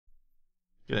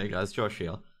G'day guys, Josh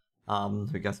here.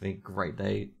 Hope you guys having a great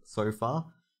day so far.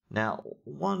 Now,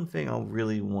 one thing I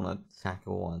really want to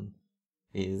tackle on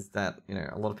is that,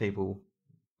 a lot of people,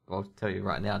 I'll tell you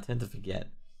right now, tend to forget,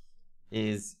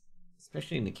 is,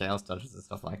 especially in the Chaos Dungeons and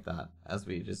stuff like that, as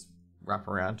we just wrap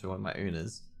around to on my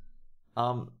Unas.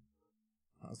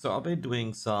 So I've been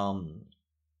doing some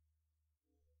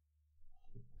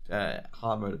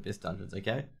hard mode Abyss Dungeons,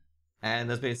 okay? And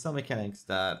there's been some mechanics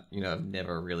that, I've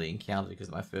never really encountered because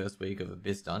of my first week of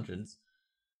Abyss Dungeons.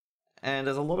 And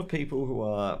there's a lot of people who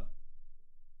are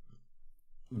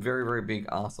very, very big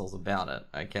arseholes about it.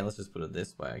 Okay, let's just put it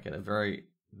this way. Okay, they're very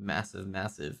massive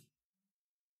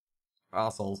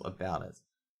arseholes about it.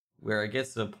 Where it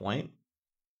gets to a point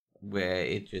where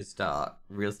it just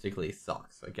realistically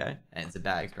sucks, okay? And it's a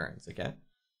bad experience, okay?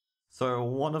 So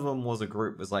one of them was a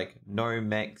group was like, no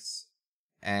mechs.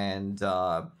 And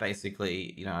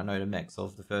basically, I know the mechs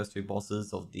of the first two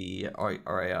bosses of the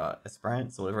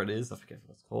Aspirants, or whatever it is, I forget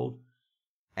what it's called.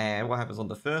 And what happens on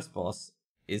the first boss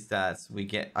is that I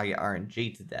get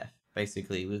RNG to death,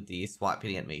 basically with the swipe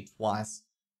hitting at me twice,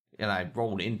 and I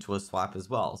rolled into a swipe as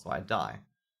well, so I die.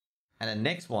 And the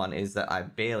next one is that I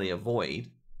barely avoid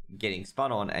getting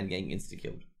spun on and getting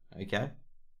insta-killed, okay?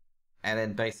 And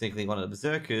then basically one of the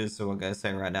Berserkers, so I'm going to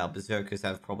say right now, Berserkers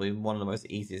have probably one of the most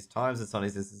easiest times in some of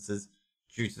these instances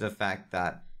due to the fact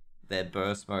that their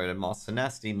burst mode and master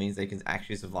tenacity means they can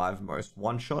actually survive most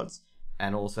one-shots,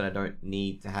 and also they don't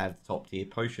need to have top tier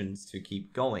potions to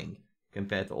keep going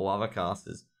compared to all other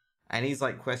casters. And he's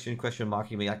like question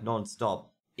marking me like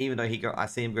non-stop, even though I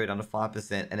see him go down to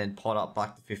 5% and then pot up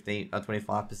back to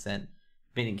 25%,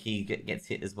 meaning he gets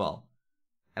hit as well.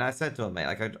 And I said to him, mate,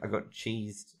 like, I got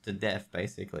cheesed to death,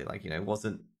 basically. Like, it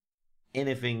wasn't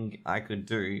anything I could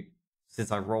do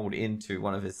since I rolled into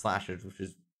one of his slashes, which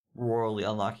is royally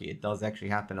unlucky. It does actually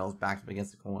happen. I was backed up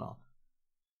against the corner.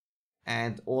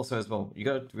 And also as well, you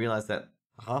got to realize that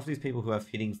half these people who are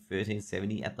hitting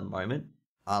 1370 at the moment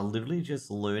are literally just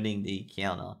learning the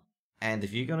counter. And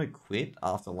if you're going to quit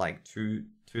after like two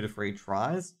to three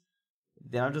tries,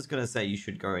 then I'm just going to say you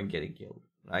should go and get a guild.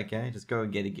 Okay? Just go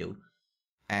and get a guild.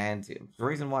 And the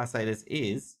reason why I say this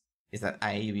is that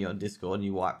A, you'll be on Discord and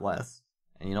you wipe less,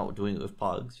 and you're not doing it with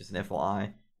PUGs, just an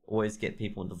FYI. Always get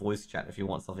people in the voice chat if you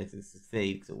want something to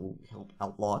succeed, because it will help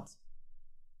out a lot.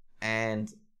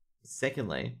 And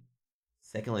secondly,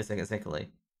 you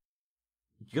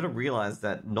gotta realize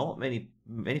that not many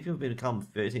people have become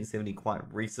 1370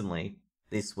 quite recently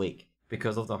this week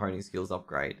because of the honing skills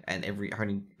upgrade, and every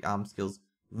honing skills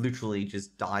literally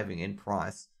just diving in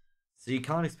price. So you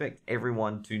can't expect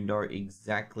everyone to know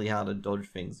exactly how to dodge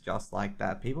things just like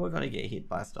that. People are going to get hit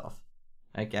by stuff.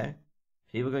 Okay?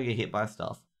 People are going to get hit by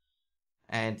stuff.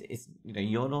 And it's,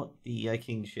 you're not the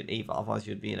king shit either. Otherwise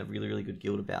you'd be in a really, really good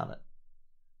guild about it.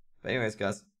 But anyways,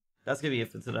 guys, that's going to be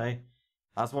it for today.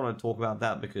 I just want to talk about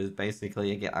that because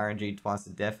basically I get RNG twice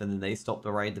to death and then they stop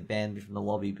the raid to ban me from the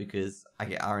lobby because I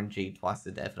get RNG twice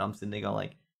to death. And I'm sitting there going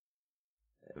like,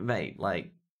 mate,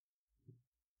 like,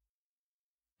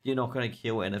 you're not going to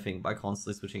kill anything by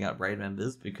constantly switching out raid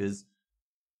members because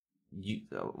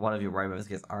one of your raid members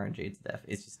gets RNG to death.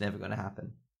 It's just never going to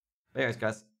happen. But anyways,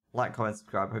 guys, like, comment,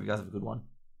 subscribe. Hope you guys have a good one.